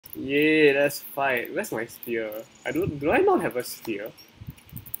Yeah, let's fight. Where's my spear? Do I not have a spear?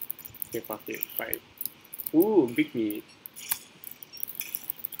 Okay, fuck it, fight. Ooh, big meat.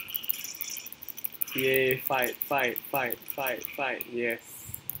 Yay, fight, fight, fight, fight, fight, yes.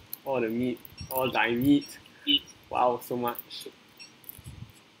 All the meat, all thy meat. Wow, so much.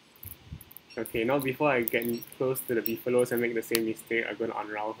 Okay, now before I get close to the beefaloes and make the same mistake, I'm gonna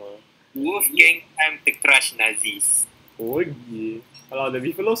unroll her. Wolfgang time to crush Nazis. Oh yeah. Well, the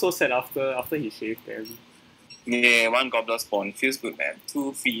beefalo so sad after he shaved them. Yeah, one gobbler spawn. Feels good, man.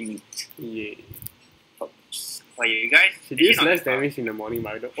 2 free meat. Yeah. Why you guys? She deals less damage in the morning,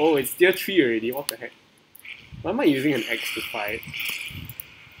 but oh, it's tier 3 already. What the heck? Why am I using an axe to fight?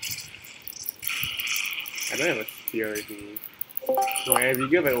 I don't have a spear already. My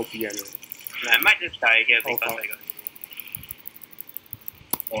Abigail very OP, I know. I might just die here because fuck. I got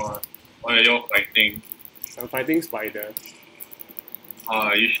Or what are you fighting? I'm fighting spider.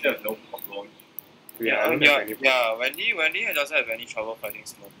 You should have no problem. Yeah, I don't have any. Yeah, Wendy doesn't have any trouble fighting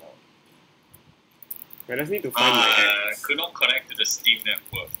snowball. I just need to find my axe. Could not connect to the Steam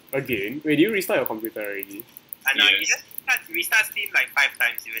network. Again? Wait, did you restart your computer already? I know, you Yes. just restart Steam like 5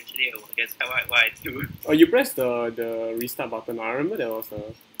 times eventually it will get what I do. Oh, you pressed the restart button. I remember there was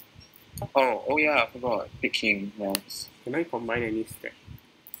a... Oh yeah, I forgot. Big King, yes. Can I combine any stack?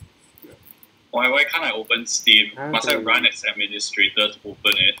 Why can't I open Steam? Must I Okay. run as administrator to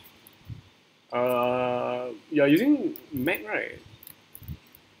open it? You're using Mac, right?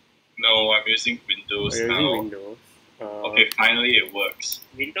 No, I'm using Windows Or you're now. using Windows? Okay, finally it works.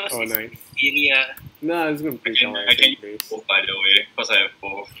 Windows Oh, is nice. really No, I was gonna put it down I at can same use place. both, by the way, because I have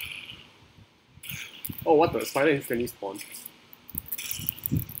both. Oh, what the? Spider instantly spawned.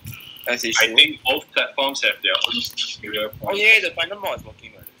 As it I should. think both platforms have their own superior Oh points. yeah, the final mod is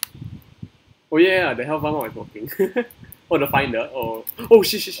working. Right? Oh yeah, the health armor is working. Oh, the finder. Oh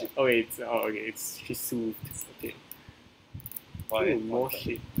shit. Oh wait, she's soothed. Okay. Why? Ooh, more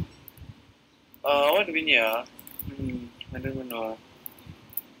shit. What do we need? I don't even know.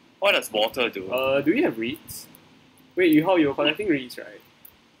 What does water do? Do you have reeds? Wait, you're collecting reeds,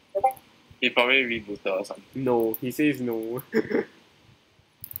 right? He probably rebooted or something. No, he says no.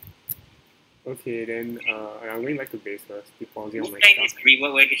 Okay, then I'm going back to base first. Keep pausing on my Wolfgang is stuff.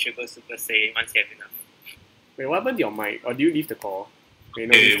 reward where you should go Super Saiyan once you have enough. Wait, what happened to your mic? Or do you leave the call? Wait,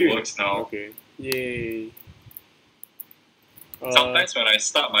 no, Okay, you it still works now. Okay. Yay. Sometimes when I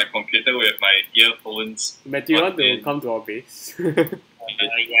start my computer with my earphones, Matt, do you want to Okay. come to our base?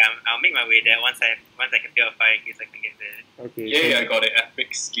 Yeah, I'll make my way there once I can build a fire in case I can get there. Okay. yeah, so I got an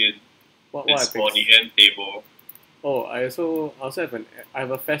epic skin. what It's for epics? the end table. Oh, I also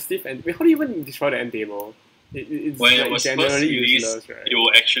have a festive and wait, how do you even destroy the end table? It's When like it was first generally released, useless, right? it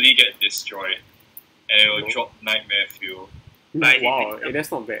will actually get destroyed. And it will Oh. drop nightmare fuel. But Wow, it's-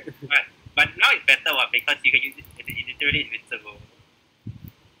 that's not bad. But now it's better what because you can use it. It's literally invincible.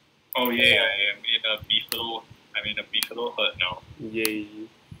 Oh yeah, I am in a beefalo herd now. Yay.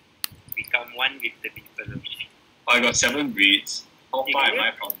 Become one with the beefalo. I got 7 breeds. How You far can am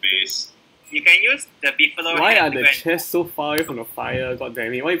I from base? You can use the beefalo. Why head are to the go and- chests so far away from the fire? God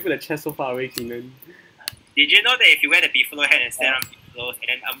damn it! Why you put the chest so far away, Keenan? Did you know that if you wear the beefalo head and stand on beefalos and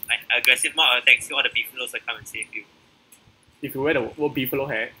then an aggressive mob attacks you, all the beefalos will come and save you? If you wear the beefalo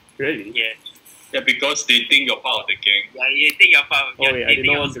hat, really? Yeah. Yeah, because they think you're part of the gang. Yeah, you think you're part of Oh wait, I they didn't think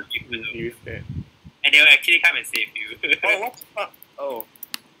know you're what also to beefalo. use that. And they will actually come and save you. Oh, what the fuck?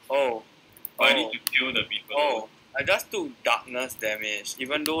 Oh, I need to kill the beefalo. oh. I just took darkness damage,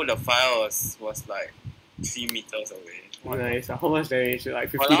 even though the fire was like 3 meters away. What the- Nice. How much damage? Like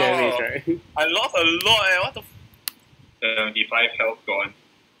 50 Walao. damage, right? I lost a lot, what the f- 75 health gone.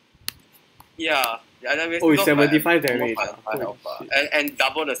 Yeah. Yeah, that Oh, it's because 75 my- damage. my- Ah. my Holy health bar. shit. And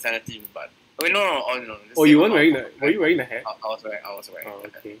double the sanity, but wait, no. Oh, you weren't wearing the? Were you wearing the hat? I was wearing. Oh,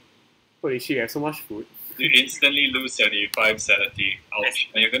 okay. Holy shit! You have so much food. You instantly lose 75 sanity. Ouch.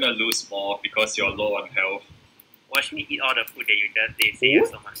 And you're gonna lose more because you're low on health. Watch me eat all the food that you just they save you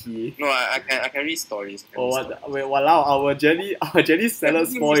so much. Okay. No, I can read stories. Oh, what? Wait, walao! Our jelly salad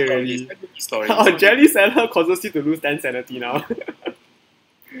spoiled already. Stories. Our jelly salad causes you to lose 10 sanity now.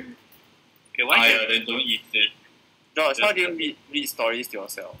 Okay, why Yeah, then don't eat it. George, how do you read stories to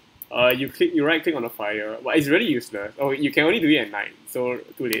yourself? You right click on the fire, but it's really useless. Oh, you can only do it at night, so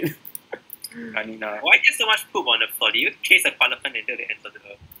too late. Kanina. why is there so much poop on the floor? Do you chase a elephant until they enter the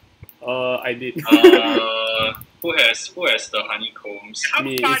I did. Who has the honeycombs? How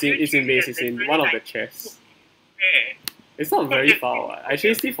Me, far it's do you in base. chase It's it? in It's one of really the chests. Yeah. It's not very far. What. I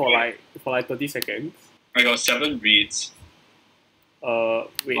chased it for like 30 seconds. I got 7 breeds. Wait, Oh,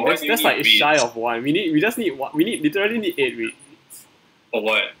 why that's do you like need shy reeds? of one. We just need one. We literally need 8 reeds. For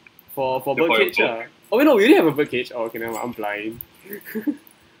what? For For birdcage, a book. Oh wait, no, we already have a birdcage. Oh, okay, never mind, I'm blind.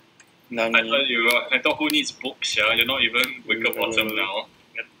 Nani. I thought who needs books, yeah? You're not even wicker bottom now.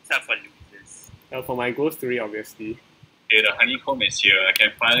 Except for losers. For my ghost story, obviously. Okay, the honeycomb is here. I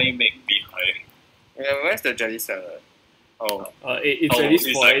can finally make beehive. Yeah, where's the jelly salad? Oh. It's Oh, already it's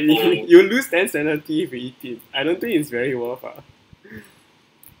spoiled. like, oh. You lose 10 sanity if you eat it. I don't think it's very worth. Wait,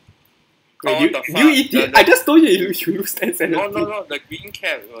 Oh, you, the do you fuck? eat it? The- I just told you you lose 10 sanity. No, the green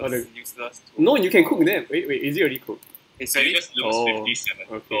cap was the- useless too. No, you can cook them. Wait, is it already cooked? It's So you already just lose Oh, 50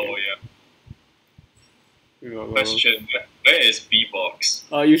 sanity. okay. Oh, yeah. Well, Question, where is B-box?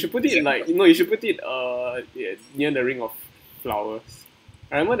 You should put it like you should put it yeah, near the ring of flowers.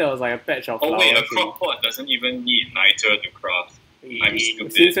 I remember there was like a patch of Oh flowers. wait, a crock pot doesn't even need niter to craft. I'm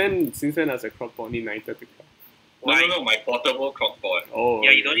stupid. Since when does a crock pot need niter to craft? No, my portable crock pot. Oh,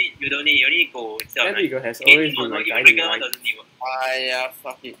 Yeah, you don't need you need gold instead of That Eagle has Okay, always no, been my even guiding regular one light. doesn't need one. yeah,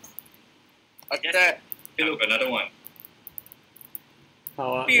 fuck it. Attack! Hey look, another one.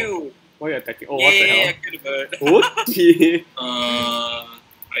 How? Pew! Why are you attacking? Oh, what the Yeah, hell? kill the bird. Okay.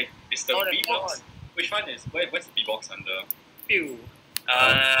 It's the Oh, the B-box. Which one is, where's the B-box under? Pew!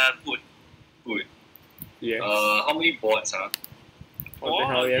 Food. Food. Yes. How many boards, huh? What the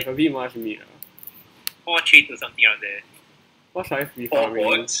hell? We have a bit much meat. 4-3 to something out there. What should I be 4 farming?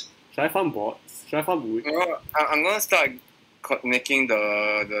 boards? Should I farm boards? Should I farm wood? I'm gonna start making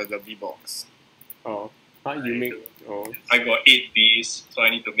the B-box. Oh. How you make? Oh. I got 8 bees, so I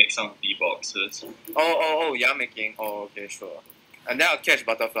need to make some B-boxes. Oh, yeah, making. Oh, okay, sure. And then I'll catch Wait,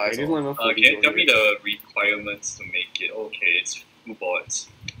 butterflies. this one even Can you tell me the requirements to make it? Okay, it's 2 boards,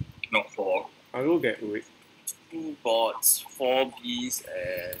 not 4. I'll go get wood. 2 bots, 4 bees,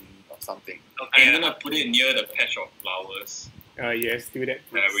 and something. Okay. I'm gonna put it near the patch of flowers Yes, do that.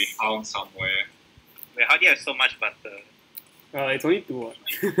 that we please. found somewhere. Wait, how do you have so much butter? It's only 2. What?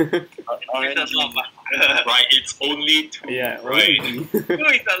 It's a lot of butter. Right, it's only 2. Yeah, right. only 2.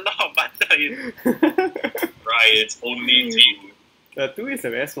 It's a lot of butter. Right, it's only 2. The 2 is a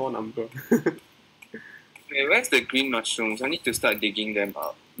very small number. Wait, where's the green mushrooms? I need to start digging them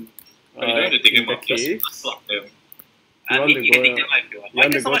up. But you don't have to dig in them the up, just caves? pluck them. You want to You can go- dig them out if you want. you want Why to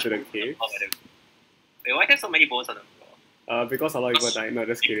there's so go much to the bones on caves? top of them? Wait, why there's so many bones on the floor? Because a lot of people died. No,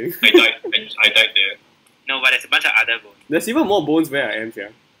 just kidding. I died there. No, but there's a bunch of other bones. There's even more bones where I am, yeah.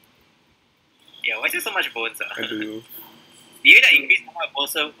 Yeah, why is there so much bones? I don't know. Do you that increase the amount of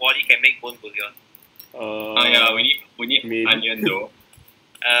bones so body can make bone bouillon? Yeah, we need maybe. onion though.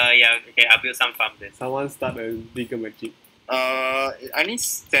 Yeah, okay, I'll build some farm then. Someone start a bigger magic. I need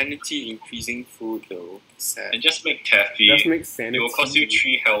sanity increasing food though. Sad. And just make taffy. Just make It sanity. will cost you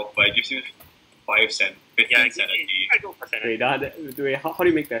 3 health, but it gives you 15 Yeah, sanity. I go for sanity. Wait, how do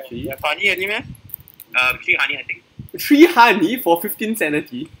you make that fee? Yeah, funny already, man. 3 honey, I think. 3 honey for 15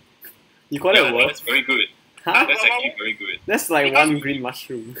 sanity? You call Yeah, that worth? that's very good. Huh? That's actually very good. That's like Because- 1 green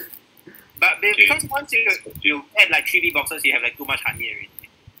mushroom. But because once you add like 3 big boxes, you have like too much honey already.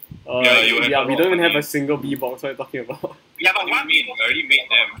 Yeah, We don't even have honey. a single bee box. What are you talking about? Yeah, but What do you one mean? I already made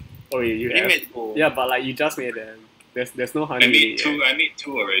them. Oh, wait, you have? Limit. Yeah, but like you just made them. There's no honey I in made it 2. yet. I made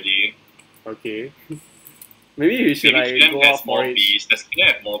 2 already. Okay. Maybe we should Maybe like Kinem go has out more for it. bees. Does Kinem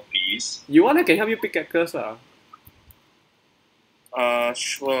have more bees? You want I can help you pick cactus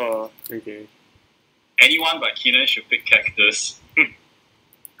Sure. Okay. Anyone but Keenan should pick cactus.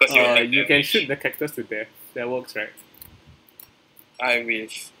 Because You can shoot the cactus to death. That works, right? I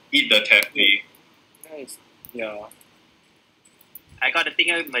wish. Eat the taffy. Nice. Yeah. I got the thing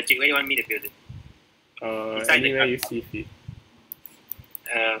of magic. Where do you want me to build it? Inside the Anywhere you cup. see fit.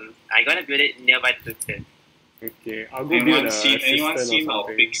 I'm gonna build it nearby to the Okay, I'll go build a Anyone cistern seen or our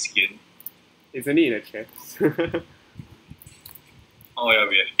something. pig skin? It's only in a chest. Oh yeah,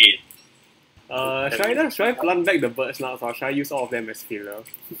 we have 8. Should I plant back the birch nuts or should I use all of them as filler?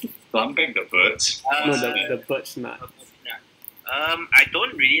 Plant back the birds. No, Uh, the birch nut. I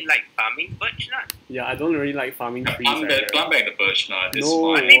don't really like farming birch nut. Yeah, I don't really like farming trees. Plant back the birch nut. It's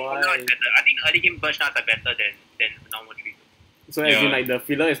No. I fine. think Why? for now it's better. I think early game birch nuts are better than normal trees. So as in Yeah. like the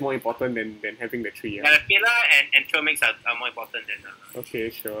filler is more important than having the tree. Yeah, Yeah? the filler and trail mix are more important than Okay,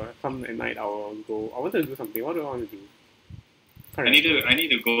 sure. Come at night I will go. I wanted to do something. What do I want to do? I need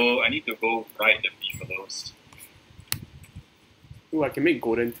to go ride the beefaloes. Ooh, I can make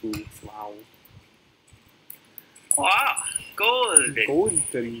golden tools. Wow. Wow, gold.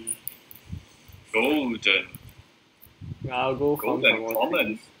 Golden. Golden. I'll go farm Golden some more common.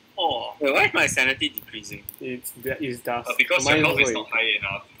 trees. Oh, Wait, why is my sanity decreasing? It's dust. Because Mine your health is also not high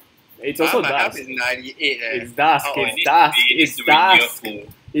enough. It's also my health dusk. is 98. It's dusk. Oh, It's It dusk. needs It's to be near dusk. full.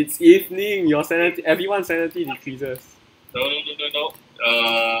 It's evening. Your sanity. Everyone's sanity decreases. No.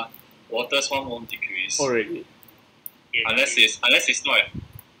 Water Swarm won't decrease. Oh, really? Yes, Unless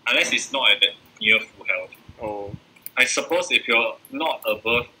it's not at that near full health. Oh. I suppose if you're not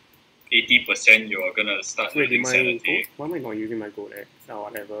above 80%, you're gonna start Wait, losing sanity. why am I not using my gold X? Oh,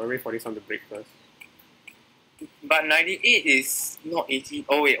 whatever. I'll wait for this one to break first. But 98 is not 80.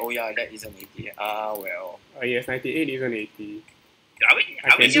 Oh wait, oh yeah, that isn't 80. Ah well. Yes, 98 isn't 80. Are we? I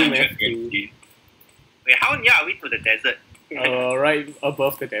Are we can do near? math too. Wait, how near are we to the desert? Right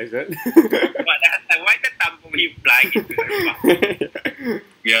above the desert. Why the tumbleweed flying into the ground?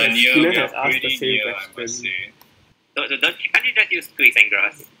 We are Yes, near. Keelan We are has asked the pretty same near, I must question. say. Can't you just use twigs and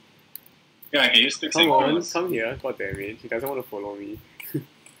grass? Yeah, I can use sticks Come and on, grass. come here. God damn it. He doesn't want to follow me.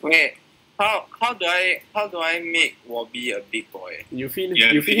 Wait, how do I make Wobby a big boy? You feed Yeah,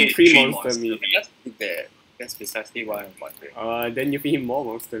 him feed three three monster monster meat. meat. Just put that. That's precisely what I'm wondering. Then you feed him more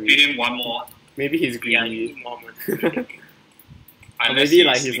monster Feed meat. him one more. Maybe he's Yeah, greedy. you need more monsters. Or Unless maybe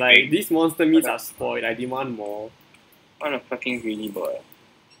like he's sleeping. like, these monster meats are spoiled, I demand more. I'm a fucking greedy boy.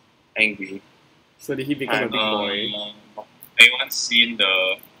 Angry. So did he become a big boy? Anyone seen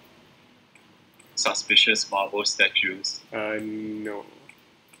the suspicious marble statues? No.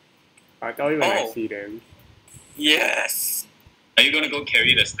 I'll tell you when I Oh. see them. Yes. Are you gonna go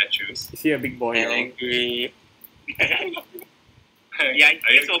carry the statues? Is he a big boy now? Angry. Yeah,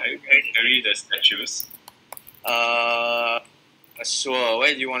 are you it's okay. gonna carry the statues? Sure.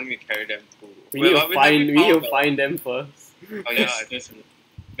 Where do you want me to carry them to? We need Wait, to but find, we we need never to found find them first. the- Oh yeah,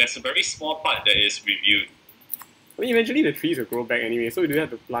 There's a very small part that is reviewed. I mean, eventually the trees will grow back anyway, so we do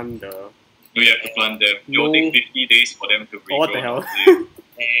have to plant the... You have to plant them. It will No. take 50 days for them to regrow. Oh, what the hell? normally.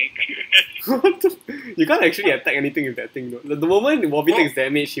 What the- You can't actually attack anything with that thing though. The moment Wobby Oh. takes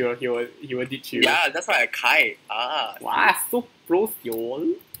damage, he will ditch you. yeah. That's why I kite. Ah. Wow, so pro,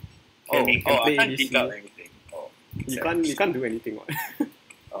 y'all. Oh, Can I play can't ADC. dig up anything. Oh. You can't do anything. What?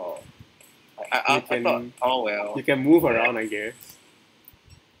 Oh. I can- thought. Oh well. You can move around, I guess.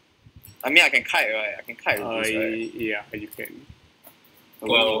 I mean, I can kite, right? I can kite with this, right? Yeah, you can.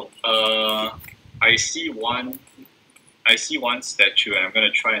 Well, I see one statue and I'm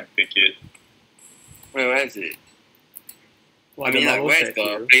gonna try and pick it. Wait, where is it? Well, I mean, the like, marble where is the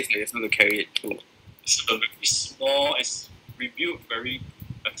statue. place that you're supposed to carry it to? It's a very small. It's reviewed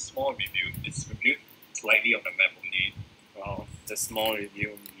a small review. It's reviewed slightly on the map only. Wow, it's a small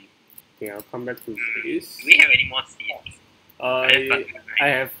review. Okay, I'll come back to this. Do we have any more seeds? I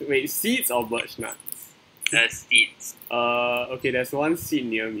have seeds or birch nuts. Seeds. Okay, there's one seed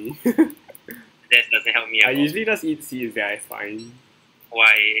near me. That doesn't help me at I all. usually just eat seeds that I find.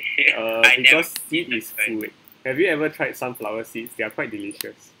 Why? I Because never seed is food. Have you ever tried sunflower seeds? They are quite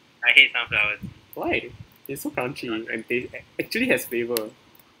delicious. I hate sunflowers. Why? It's so crunchy and they actually has flavor.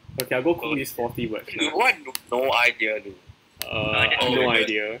 Okay, I'll go cook this 40 birch Dude, nuts. what? No idea, dude. No yeah.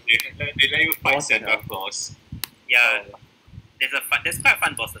 idea. They let you fight What the Santa hell? Claus. Yeah, there's quite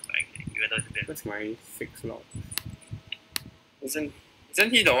fun bosses actually, even though it's a bit. That's my 6 log. Isn't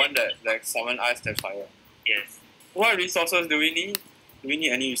he the one that like summon ice and fire? Yes. What resources do we need? Do we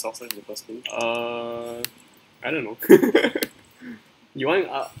need any resources in the first place? I don't know. you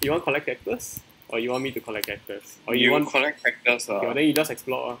want collect cactus? Or you want me to collect cactus? Or you want collect cactus? okay, well, then you just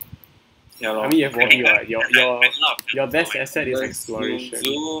explore. Yeah, I mean you have Wobby, right? There's a lot of- Your best asset is Zoom, exploration.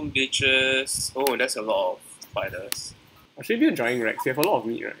 zoom, bitches. Oh, that's a lot of spiders. I should be a drying rack. You have a lot of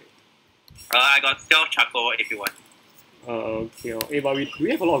meat, right? I got 12 charcoal if you want. Okay. But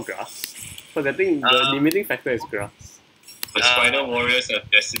we have a lot of grass. Because I think the limiting factor is grass. The spider warriors are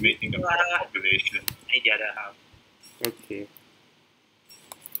decimating the population. I need the other half. Okay.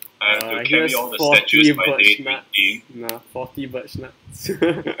 I have to carry here's all the 40 statues by birch day nuts. 20. Nah, 40 birch nuts.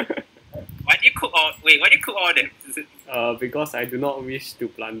 Why do you cook all? Wait, why do you cook all them? Because I do not wish to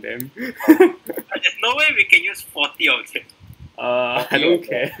plant them. There's no way we can use 40 of them. I don't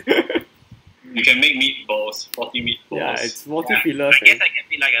care. You can make meatballs, 40 meatballs. Yeah, it's I multi-fillers. guess I can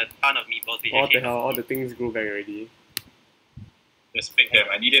make like a ton of meatballs with What the your hell? All the things grew back already. Just pick them.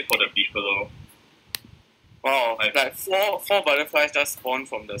 I need it for the beefalo. Wow, Like- like four butterflies just spawned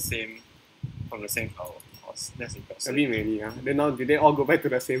from the same flower. Oh, that's A impressive. bit many, yeah. Then now did they all go back to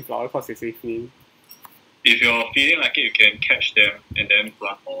the same flower because they saved me? If you're feeling like it, you can catch them and then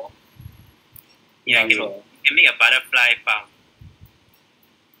plant more. Yeah, you so, can make a butterfly farm.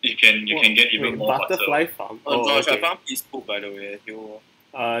 You can get even Wait, more butterfly butter. farm? oh gosh, I okay. found peace poop by the way. You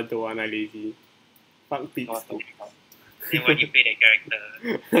Don't want, I lazy. Fuck pigs. what the fuck? Then when you play the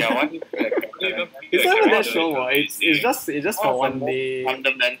character, Yeah, why do you feel like that? It's not even that strong, Character, what? It's just for one day.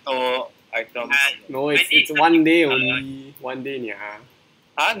 Fundamental items. No, When it's it's one day not- only. One day, yeah.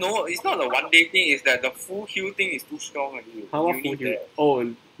 No, it's not the one day thing, it's that the full heal thing is too strong. How you much need food you? that.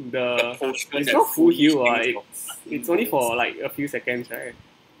 Oh, The potion it's that not full fully heal. heals your It's only for wounds. like a few seconds, right?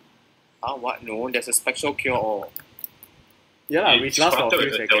 Ah, what? No, there's a special cure all. Yeah, lah, It which lasts for a started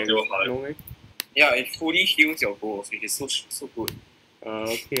few with the seconds. Telltale Heart. No way. Yeah, it fully heals your goals, which is so good.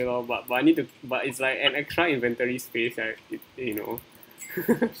 Okay, lor, but I need to. But it's like an extra inventory space, right? You know.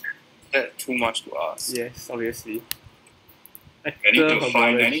 That's too much to ask. Yes, obviously. I need to Actor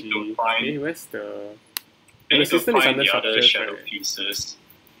find- I herbology. need to find- Eh, where's the? I need to system is find under the other structures, shadow right? pieces.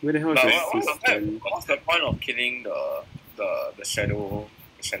 Where the hell is But the system? what's the point of killing the shadow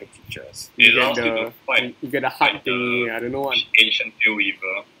creatures? It You get allows you to the fight you get the heart like the- thingy. I don't know what ancient Pale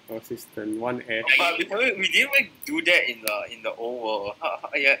Weaver. assistant. One ash. But we didn't even do that in the old world.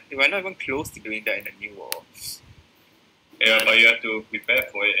 Yeah, we're not even close to doing that in the new world. Yeah, but you have to prepare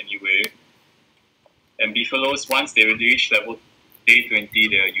for it anyway. And Beefaloes, once they reach level day 20,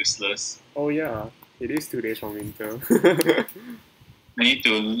 they are useless. Oh yeah, it is 2 days from winter. I need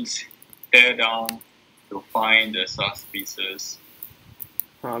to tear down to find the sus pieces.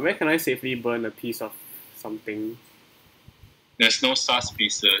 Where can I safely burn a piece of something? There's no sus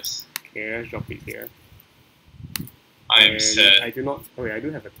pieces. Okay, let's drop it here. I am And sad. I do not. Oh wait, I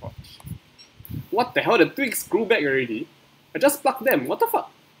do have a torch. What the hell? The twigs grew back already. I just plucked them. What the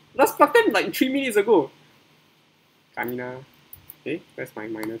fuck? I just plucked them like 3 minutes ago. Kanina. Eh, where's my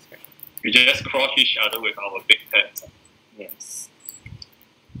minus hat? We just crush each other with our big pets. Yes.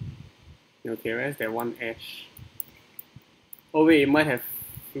 Okay, where's that one ash? Oh wait, it might have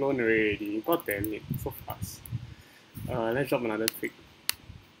flown already. God damn it, so fast. Let's drop another twig.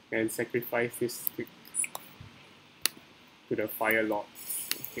 And sacrifice this twig to the fire lord.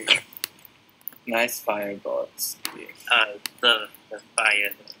 Okay. Nice fire gods. Yes. The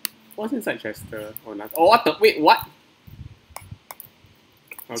fire. What's inside Chester? Oh, nothing. Oh, what the? Wait, what?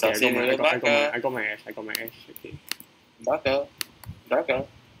 Okay, I got my ash. Okay. Darker.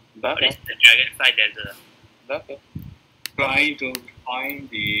 What is the dragonfly desert? Trying to find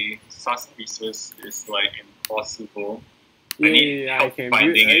the sus pieces is like impossible. I Yeah, need I help can build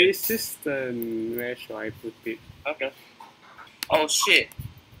finding a it. system. Where should I put it? Okay. Oh shit.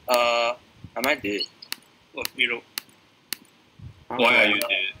 Am I dead? Oh, hero. Why are you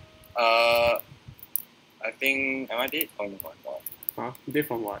dead? I think am I dead? Oh no, I'm not. Huh? Dead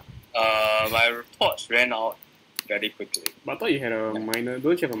from what? My torch ran out very quickly, But I thought you had a minor.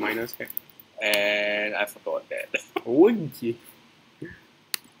 Don't you have a minus hat? and I forgot that. Oh, yeah.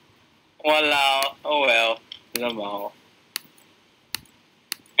 Walao. Oh well. Lemao.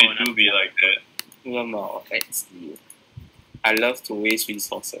 It do be like that. Lemao. Thanks to you. I love to waste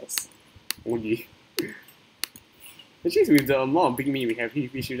resources. Oh, yeah. Actually, with the amount of big meat we have,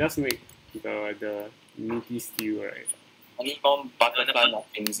 we should just make the meaty stew, right? I need more butterfly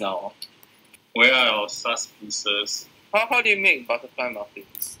muffins now. Where are our sus pieces? How do you make butterfly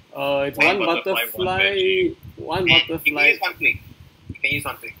muffins? It's One one butterfly, butterfly, one You can butterfly, use one twig. You can use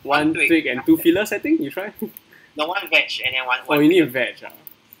one twig. one twig, and 2 fillers, I think. You try? No, one veg and then one. Oh, you need a veg.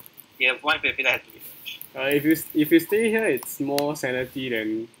 Yeah, one pillar has to be veg. If you stay here, it's more sanity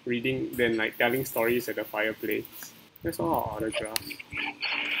than like telling stories at the fireplace. That's all our other grass.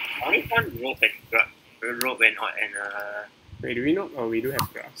 I only found rope and Wait, do we not? Oh, we do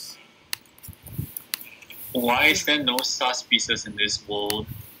have grass. Why is there no sus pieces in this world?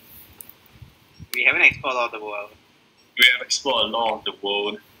 we haven't explored all the world. We have explored a lot of the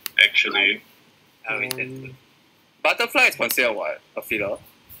world, actually. We said Butterfly is considered what? A filler?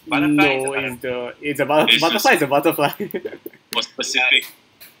 Butterfly No, is it's a butterfly. It's Butterfly is a butterfly. For specific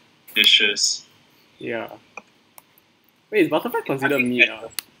dishes. Yeah. Wait, is butterfly considered meat?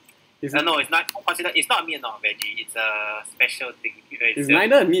 Is it, no, it's not considered. It's not meat nor veggie. It's a special thing. it's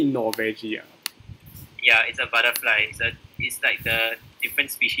neither meat nor veggie. Yeah, it's a butterfly. It's like the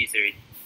different species already.